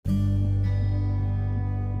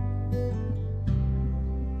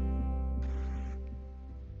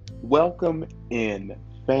Welcome in,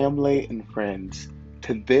 family and friends,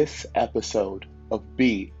 to this episode of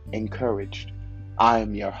Be Encouraged. I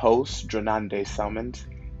am your host, Drenande Summons,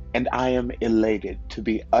 and I am elated to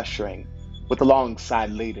be ushering, with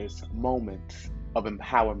alongside leaders, moments of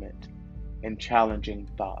empowerment and challenging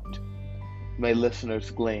thought. May listeners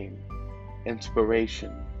glean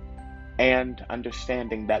inspiration and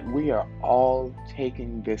understanding that we are all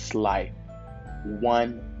taking this life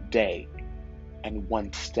one day and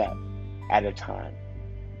one step at a time.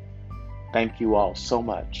 Thank you all so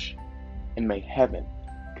much, and may heaven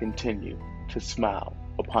continue to smile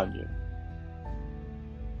upon you.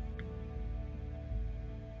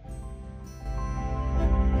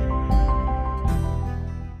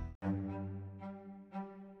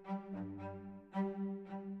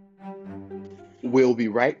 We'll be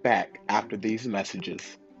right back after these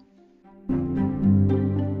messages.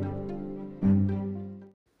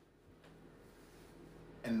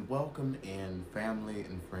 And welcome in, family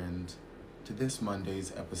and friends, to this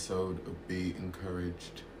Monday's episode of Be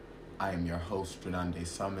Encouraged. I am your host, Drenande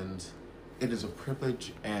Summons. It is a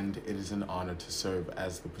privilege and it is an honor to serve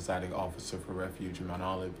as the presiding officer for Refuge in Mount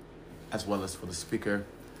Olive, as well as for the speaker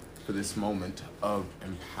for this moment of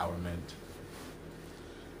empowerment.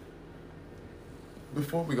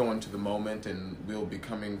 Before we go into the moment, and we'll be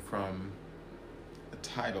coming from a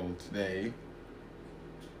title today,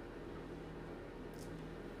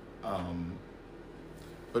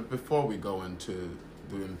 but before we go into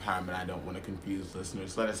the empowerment, I don't want to confuse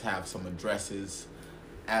listeners. Let us have some addresses.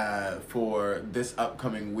 For this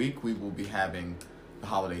upcoming week, we will be having the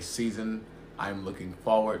holiday season. I'm looking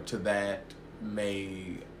forward to that.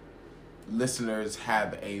 May listeners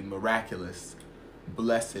have a miraculous,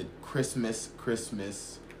 blessed Christmas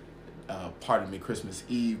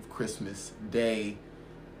Eve, Christmas Day,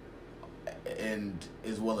 and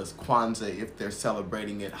as well as Kwanzaa if they're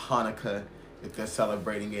celebrating it, Hanukkah if they're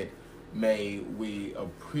celebrating it. May we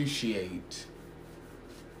appreciate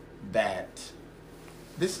that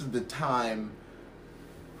this is the time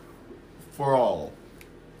for all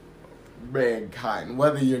mankind,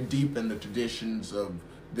 whether you're deep in the traditions of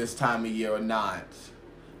this time of year or not,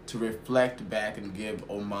 to reflect back and give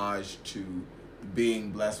homage to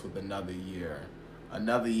being blessed with another year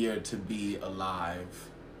to be alive.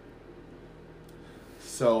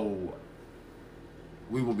 So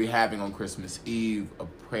we will be having on Christmas Eve a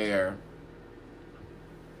prayer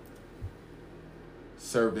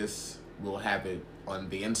service. We'll have it on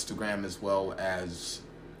the Instagram as well as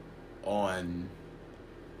on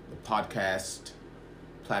the podcast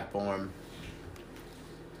platform.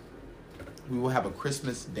 We will have a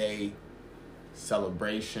Christmas Day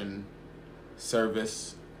celebration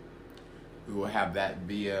service. We will have that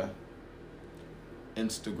via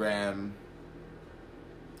Instagram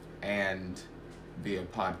and via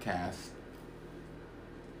podcast.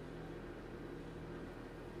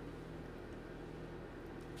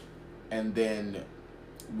 And then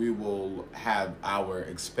we will have our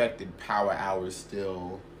expected power hours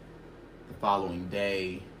still the following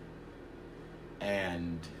day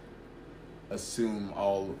and assume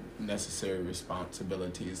all necessary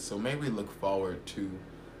responsibilities. So may we look forward to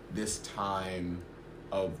this time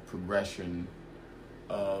of progression,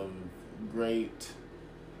 of great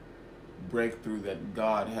breakthrough that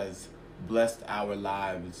God has blessed our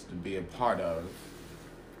lives to be a part of.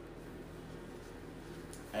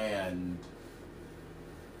 And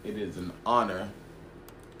it is an honor,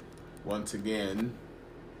 once again,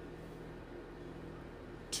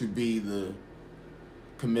 to be the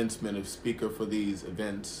commencement of speaker for these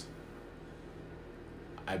events.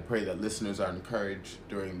 I pray that listeners are encouraged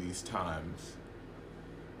during these times.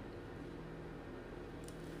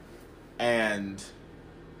 And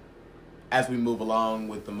as we move along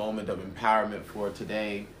with the moment of empowerment for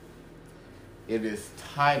today, it is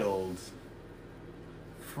titled,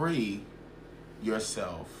 Free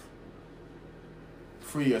Yourself.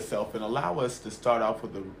 Free yourself. And allow us to start off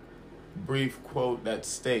with a brief quote that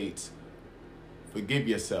states, forgive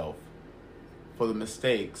yourself for the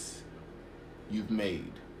mistakes you've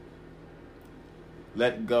made.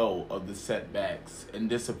 Let go of the setbacks and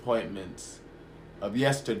disappointments of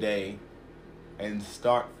yesterday and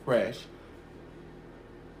start fresh.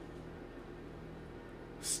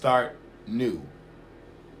 Start new.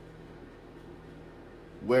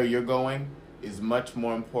 Where you're going is much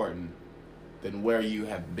more important than where you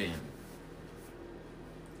have been.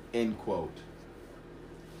 End quote.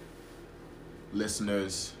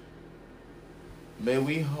 Listeners, may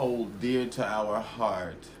we hold dear to our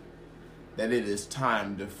heart that it is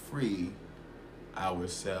time to free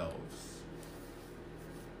ourselves.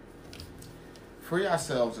 Free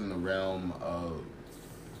ourselves in the realm of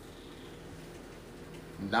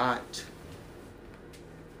not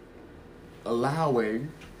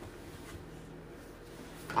allowing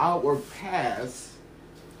our past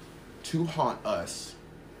to haunt us.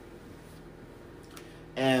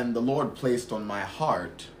 And the Lord placed on my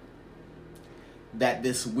heart that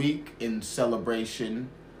this week, in celebration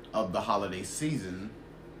of the holiday season,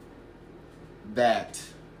 that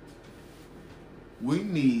we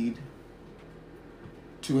need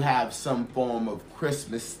to have some form of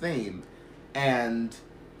Christmas theme. And,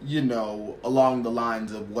 you know, along the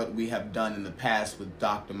lines of what we have done in the past with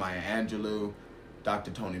Dr. Maya Angelou,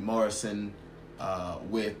 Dr. Toni Morrison,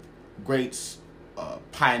 with great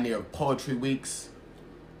pioneer of poetry weeks,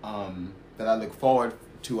 that I look forward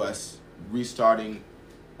to us restarting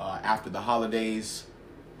after the holidays.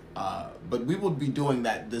 But we will be doing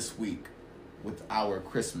that this week with our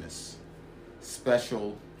Christmas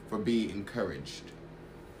special for Be Encouraged.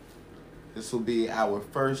 This will be our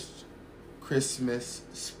first Christmas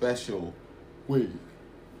special week.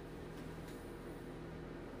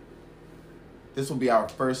 This will be our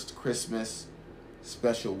first Christmas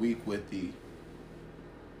special week with the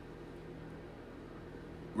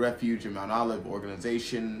Refuge in Mount Olive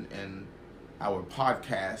organization and our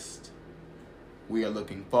podcast. We are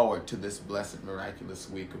looking forward to this blessed, miraculous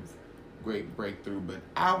week of great breakthrough. But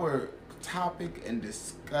our topic and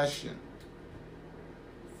discussion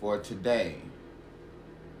for today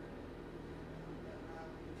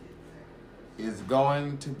is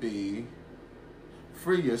going to be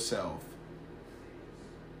free yourself.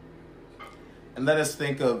 And let us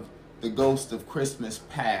think of the ghost of Christmas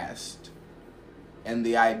past and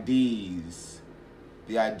the ideas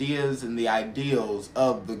and the ideals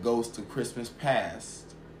of the ghost of Christmas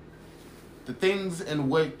past. The things in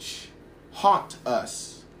which haunt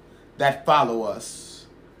us, that follow us,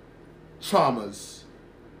 traumas,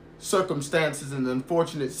 circumstances, and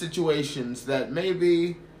unfortunate situations that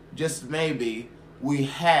maybe, just maybe, we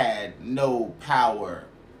had no power,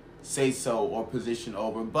 say so, or position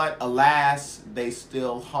over, but alas, they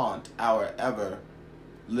still haunt our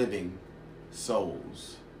ever-living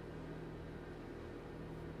souls.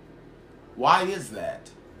 Why is that?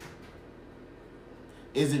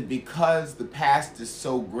 Is it because the past is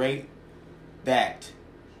so great that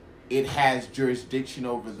it has jurisdiction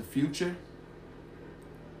over the future?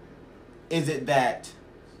 Is it that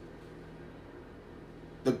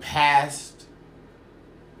the past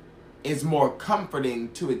is more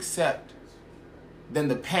comforting to accept than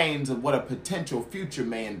the pains of what a potential future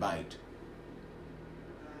may invite?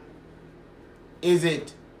 Is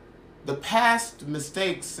it the past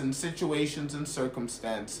mistakes and situations and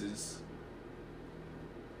circumstances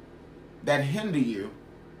that hinder you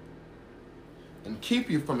and keep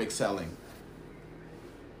you from excelling?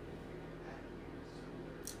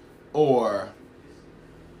 Or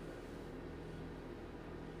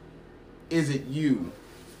is it you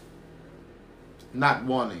not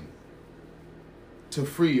wanting to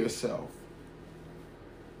free yourself?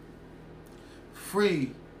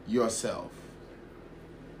 Free yourself.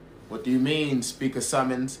 What do you mean, Speaker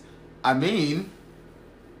Summons? I mean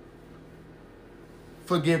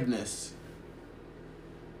forgiveness.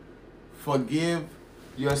 Forgive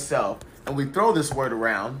yourself. And we throw this word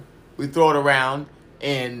around. We throw it around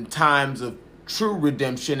in times of true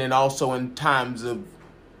redemption and also in times of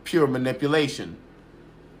pure manipulation.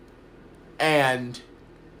 And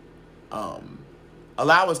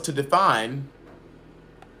allow us to define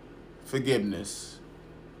forgiveness.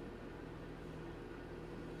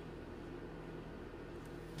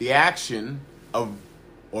 The action of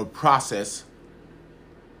or process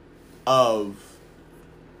of,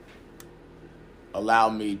 allow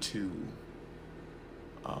me to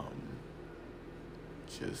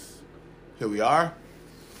here we are.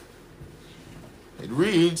 It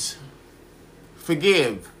reads,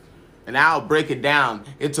 forgive. And I'll break it down.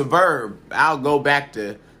 It's a verb. I'll go back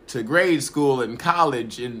to grade school and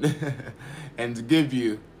college and and give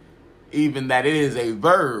you even that it is a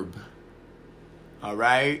verb. All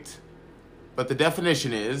right? But the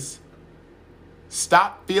definition is,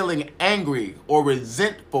 stop feeling angry or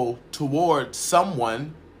resentful towards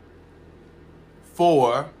someone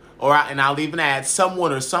and I'll even add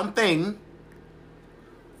someone or something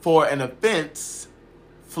for an offense,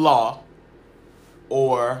 flaw,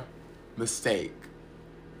 or mistake.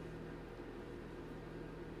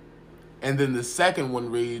 And then the second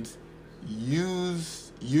one reads,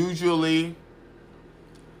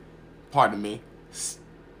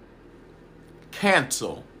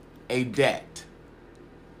 cancel a debt.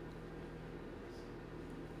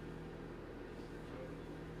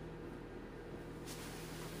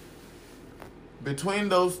 Between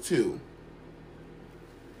those two,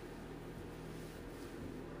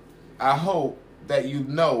 I hope that you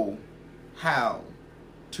know how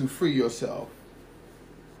to free yourself.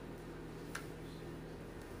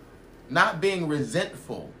 Not being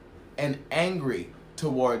resentful and angry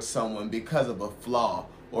towards someone because of a flaw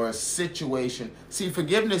or a situation. See,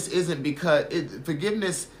 forgiveness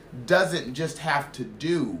forgiveness doesn't just have to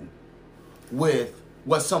do with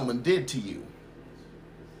what someone did to you.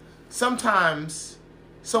 Sometimes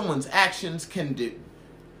someone's actions can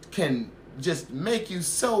just make you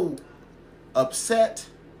so upset,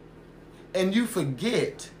 and you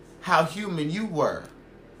forget how human you were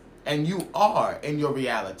and you are in your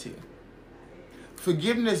reality.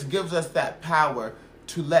 Forgiveness gives us that power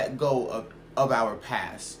to let go of our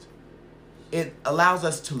past. It allows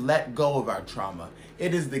us to let go of our trauma.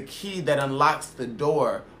 It is the key that unlocks the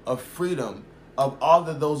door of freedom of all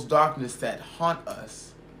of those darkness that haunt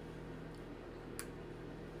us.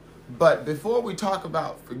 But before we talk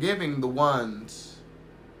about forgiving the ones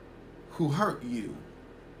who hurt you,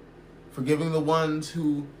 forgiving the ones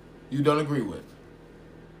who you don't agree with,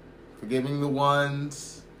 forgiving the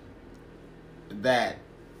ones that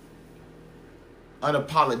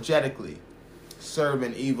unapologetically serve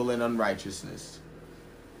in evil and unrighteousness.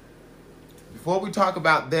 Before we talk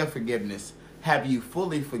about their forgiveness, have you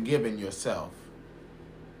fully forgiven yourself?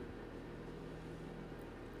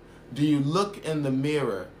 Do you look in the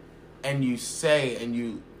mirror and you say,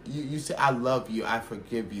 you say, I love you, I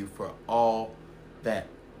forgive you for all that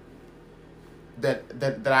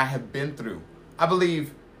I have been through? I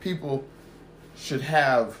believe people should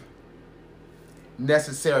have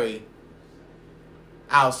necessary,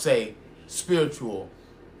 I'll say, spiritual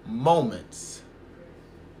moments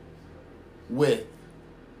with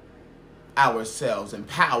ourselves and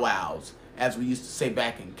powwows, as we used to say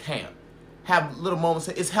back in camp. Have little moments.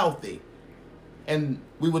 It's healthy. And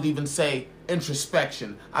we would even say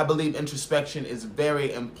introspection. I believe introspection is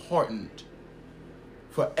very important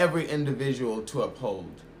for every individual to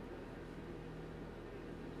uphold.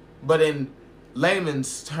 But in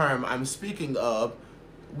layman's term I'm speaking of,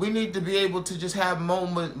 we need to be able to just have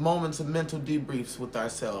moments of mental debriefs with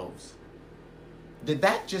ourselves. Did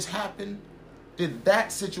that just happen? Did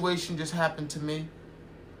that situation just happen to me?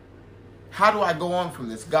 How do I go on from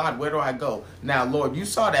this? God, where do I go? Now, Lord, you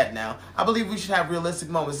saw that now. I believe we should have realistic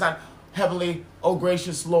moments. Not heavenly, oh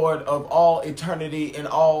gracious Lord of all eternity and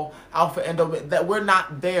all Alpha and Omega, that we're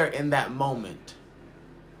not there in that moment.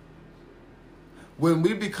 When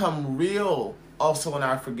we become real also in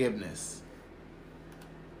our forgiveness,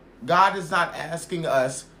 God is not asking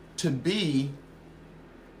us to be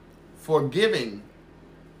forgiving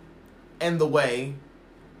in the way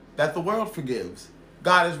that the world forgives.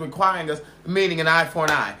 God is requiring us, meaning an eye for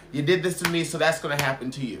an eye. You did this to me, so that's going to happen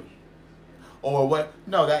to you. Or what?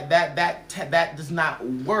 No, that does not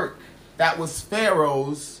work. That was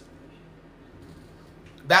Pharaoh's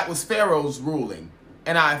ruling,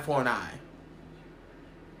 an eye for an eye.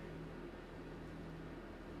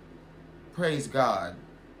 Praise God.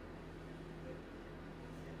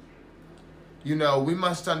 You know, we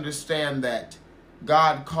must understand that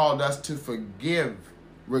God called us to forgive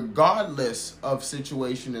regardless of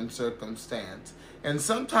situation and circumstance. And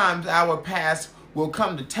sometimes our past will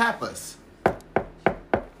come to tap us,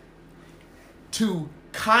 to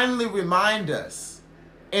kindly remind us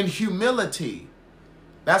in humility.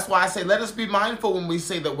 That's why I say, let us be mindful when we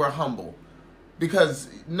say that we're humble, because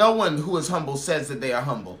no one who is humble says that they are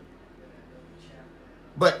humble.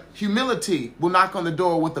 But humility will knock on the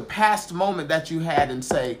door with the past moment that you had and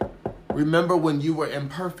say, remember when you were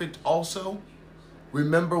imperfect also?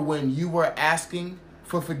 Remember when you were asking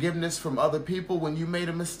for forgiveness from other people when you made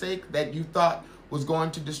a mistake that you thought was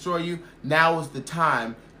going to destroy you? Now is the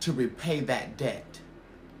time to repay that debt.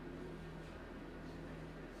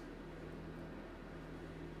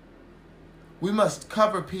 We must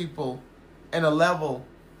cover people in a level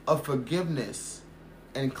of forgiveness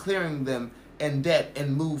and clearing them in debt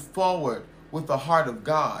and move forward with the heart of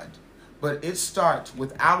God. But it starts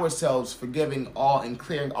with ourselves forgiving all and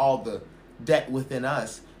clearing all the debt within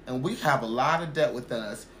us. And we have a lot of debt within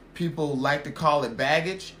us. People like to call it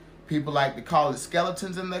baggage. People like to call it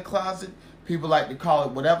skeletons in their closet. People like to call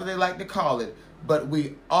it whatever they like to call it. But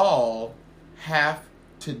we all have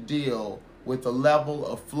to deal with a level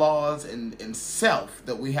of flaws and self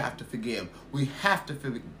that we have to forgive. We have to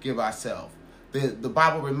forgive ourselves. The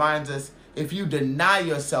Bible reminds us, if you deny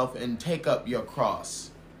yourself and take up your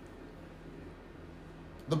cross.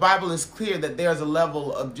 The Bible is clear that there's a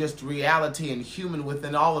level of just reality and human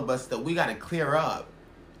within all of us that we got to clear up.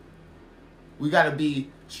 We got to be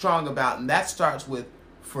strong about, and that starts with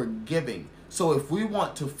forgiving. So if we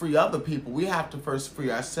want to free other people, we have to first free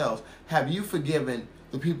ourselves. Have you forgiven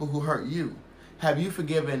the people who hurt you? Have you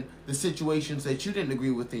forgiven the situations that you didn't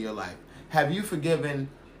agree with in your life? Have you forgiven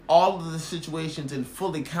all of the situations and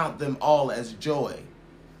fully count them all as joy?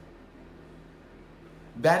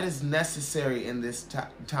 That is necessary in this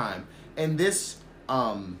time. In this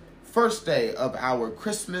first day of our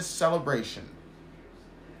Christmas celebration,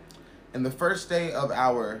 and the first day of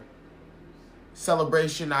our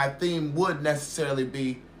celebration, our theme would necessarily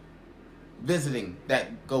be visiting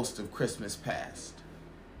that ghost of Christmas past.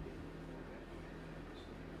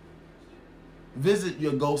 Visit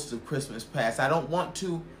your ghost of Christmas past. I don't want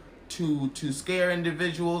to scare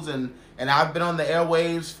individuals, and I've been on the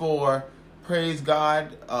airwaves for, praise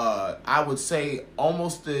God, I would say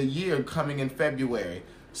almost a year coming in February.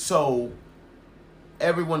 So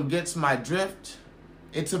everyone gets my drift.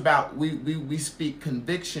 It's about, we speak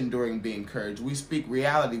conviction during Be Encouraged. We speak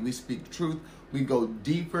reality. We speak truth. We go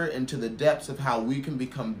deeper into the depths of how we can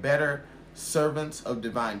become better servants of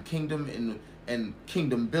divine kingdom and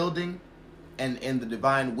kingdom building and in the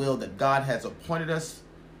divine will that God has appointed us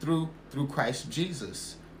through Christ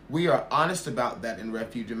Jesus. We are honest about that in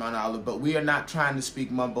Refuge in Mount Olive, but we are not trying to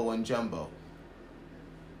speak mumbo and jumbo.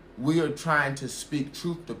 We are trying to speak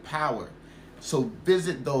truth to power. So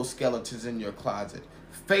visit those skeletons in your closet.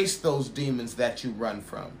 Face those demons that you run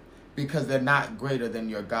from, because they're not greater than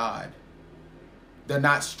your God. They're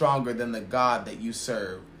not stronger than the God that you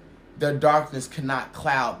serve. Their darkness cannot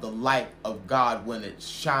cloud the light of God when it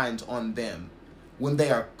shines on them, when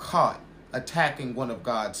they are caught attacking one of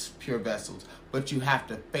God's pure vessels. But you have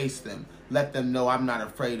to face them. Let them know, I'm not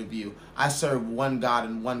afraid of you. I serve one God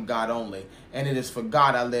and one God only. And it is for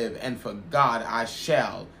God I live, and for God I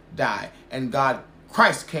shall die. And God,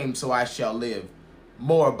 Christ came so I shall live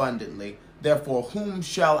more abundantly. Therefore, whom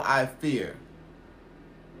shall I fear?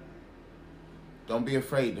 Don't be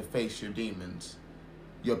afraid to face your demons,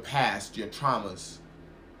 your past, your traumas,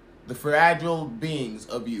 the fragile beings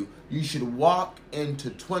of you. You should walk into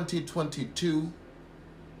 2022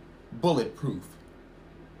 bulletproof,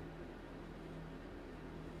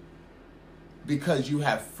 because you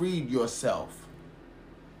have freed yourself.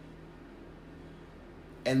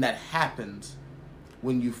 And that happens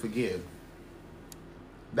when you forgive.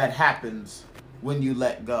 That happens when you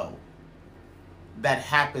let go. That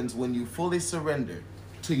happens when you fully surrender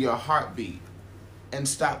to your heartbeat and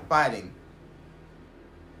stop fighting.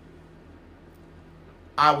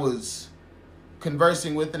 I was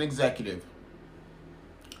conversing with an executive,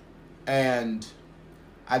 and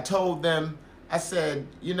I told them, I said,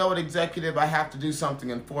 you know what, executive, I have to do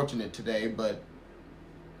something unfortunate today, but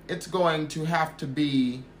it's going to have to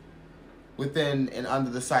be within and under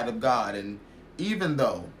the sight of God. And even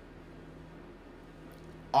though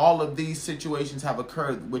all of these situations have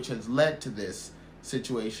occurred, which has led to this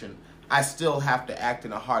situation, I still have to act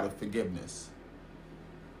in a heart of forgiveness.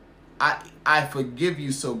 I forgive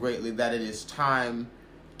you so greatly that it is time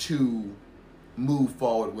to move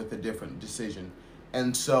forward with a different decision.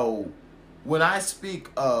 And so when I speak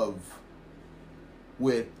of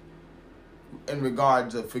in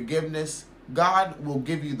regards of forgiveness, God will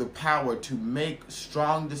give you the power to make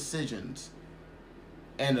strong decisions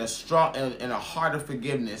and a heart of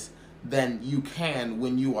forgiveness than you can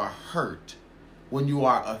when you are hurt, when you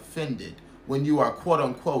are offended, when you are quote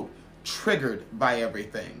unquote triggered by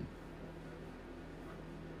everything.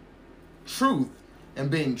 Truth and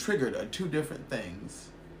being triggered are two different things.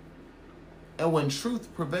 And when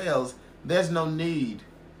truth prevails, there's no need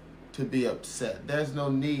to be upset. There's no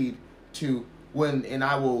need to, and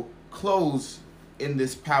I will close in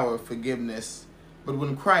this power of forgiveness, but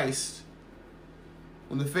when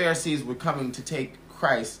the Pharisees were coming to take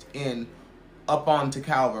Christ up onto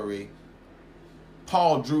Calvary,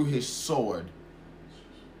 Paul drew his sword.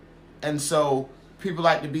 And so people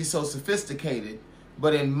like to be so sophisticated,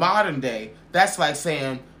 but in modern day, that's like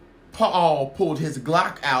saying Paul pulled his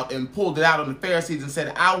Glock out and pulled it out on the Pharisees and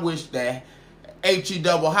said, I wish that HE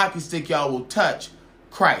double hockey stick y'all will touch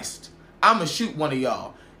Christ. I'm going to shoot one of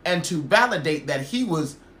y'all. And to validate that he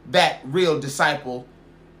was that real disciple,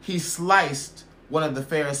 he sliced one of the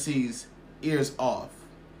Pharisees' ears off.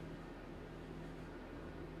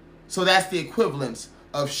 So that's the equivalence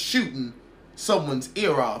of shooting someone's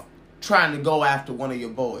ear off, trying to go after one of your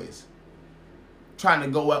boys, trying to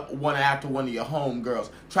go after one of your homegirls,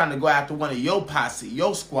 trying to go after one of your posse,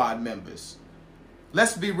 your squad members.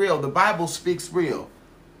 Let's be real. The Bible speaks real.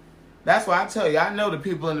 That's why I tell you, I know the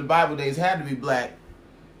people in the Bible days had to be black,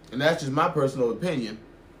 and that's just my personal opinion.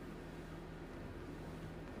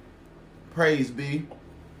 Praise be.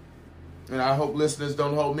 And I hope listeners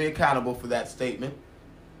don't hold me accountable for that statement.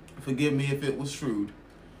 Forgive me if it was shrewd.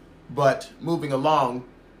 But moving along,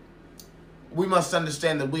 we must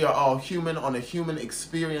understand that we are all human on a human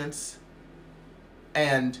experience.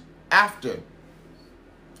 And after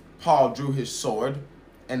Paul drew his sword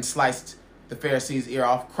and sliced the Pharisee's ear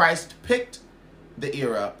off, Christ picked the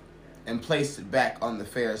ear up and placed it back on the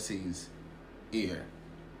Pharisee's ear.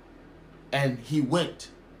 And he went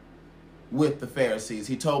with the Pharisees.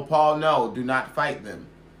 He told Paul, no, do not fight them.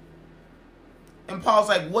 And Paul's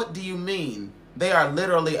like, what do you mean? They are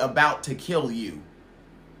literally about to kill you.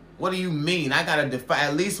 What do you mean? I gotta defy.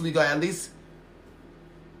 At least we going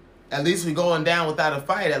down without a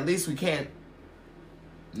fight. At least we can't.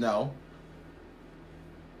 No.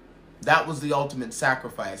 That was the ultimate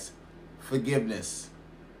sacrifice. Forgiveness.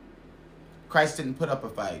 Christ didn't put up a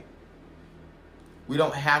fight. We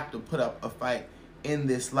don't have to put up a fight in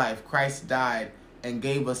this life. Christ died and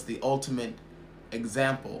gave us the ultimate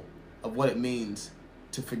example of what it means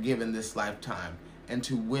to forgive in this lifetime and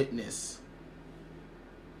to witness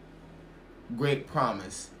great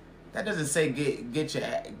promise. That doesn't say get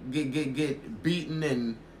beaten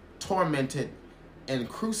and tormented and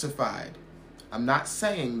crucified. I'm not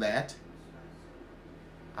saying that.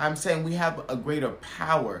 I'm saying we have a greater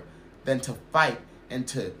power than to fight and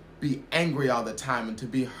to be angry all the time and to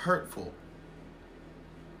be hurtful.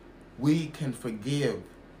 We can forgive.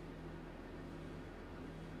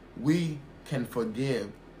 We can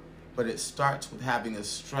forgive, but it starts with having a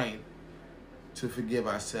strength to forgive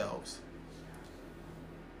ourselves.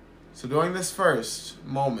 So during this first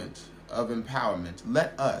moment of empowerment,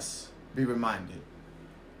 let us be reminded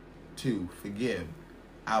to forgive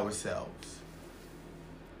ourselves.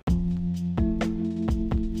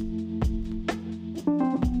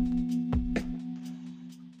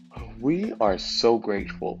 We are so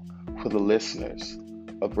grateful for the listeners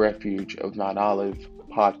of Refuge of Mount Olive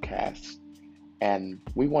podcast, and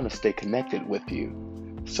we want to stay connected with you.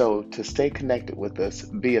 So to stay connected with us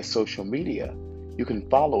via social media, you can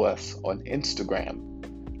follow us on Instagram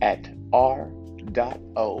at r.o.m.o__.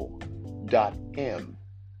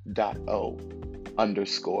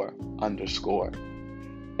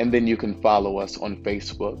 And then you can follow us on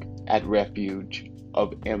Facebook at Refuge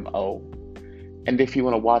of MO. And if you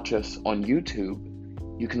want to watch us on YouTube,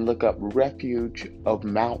 you can look up Refuge of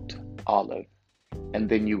Mount Olive, and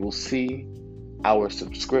then you will see our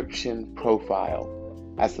subscription profile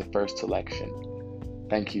as the first selection.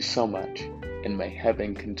 Thank you so much, and may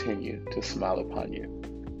heaven continue to smile upon you.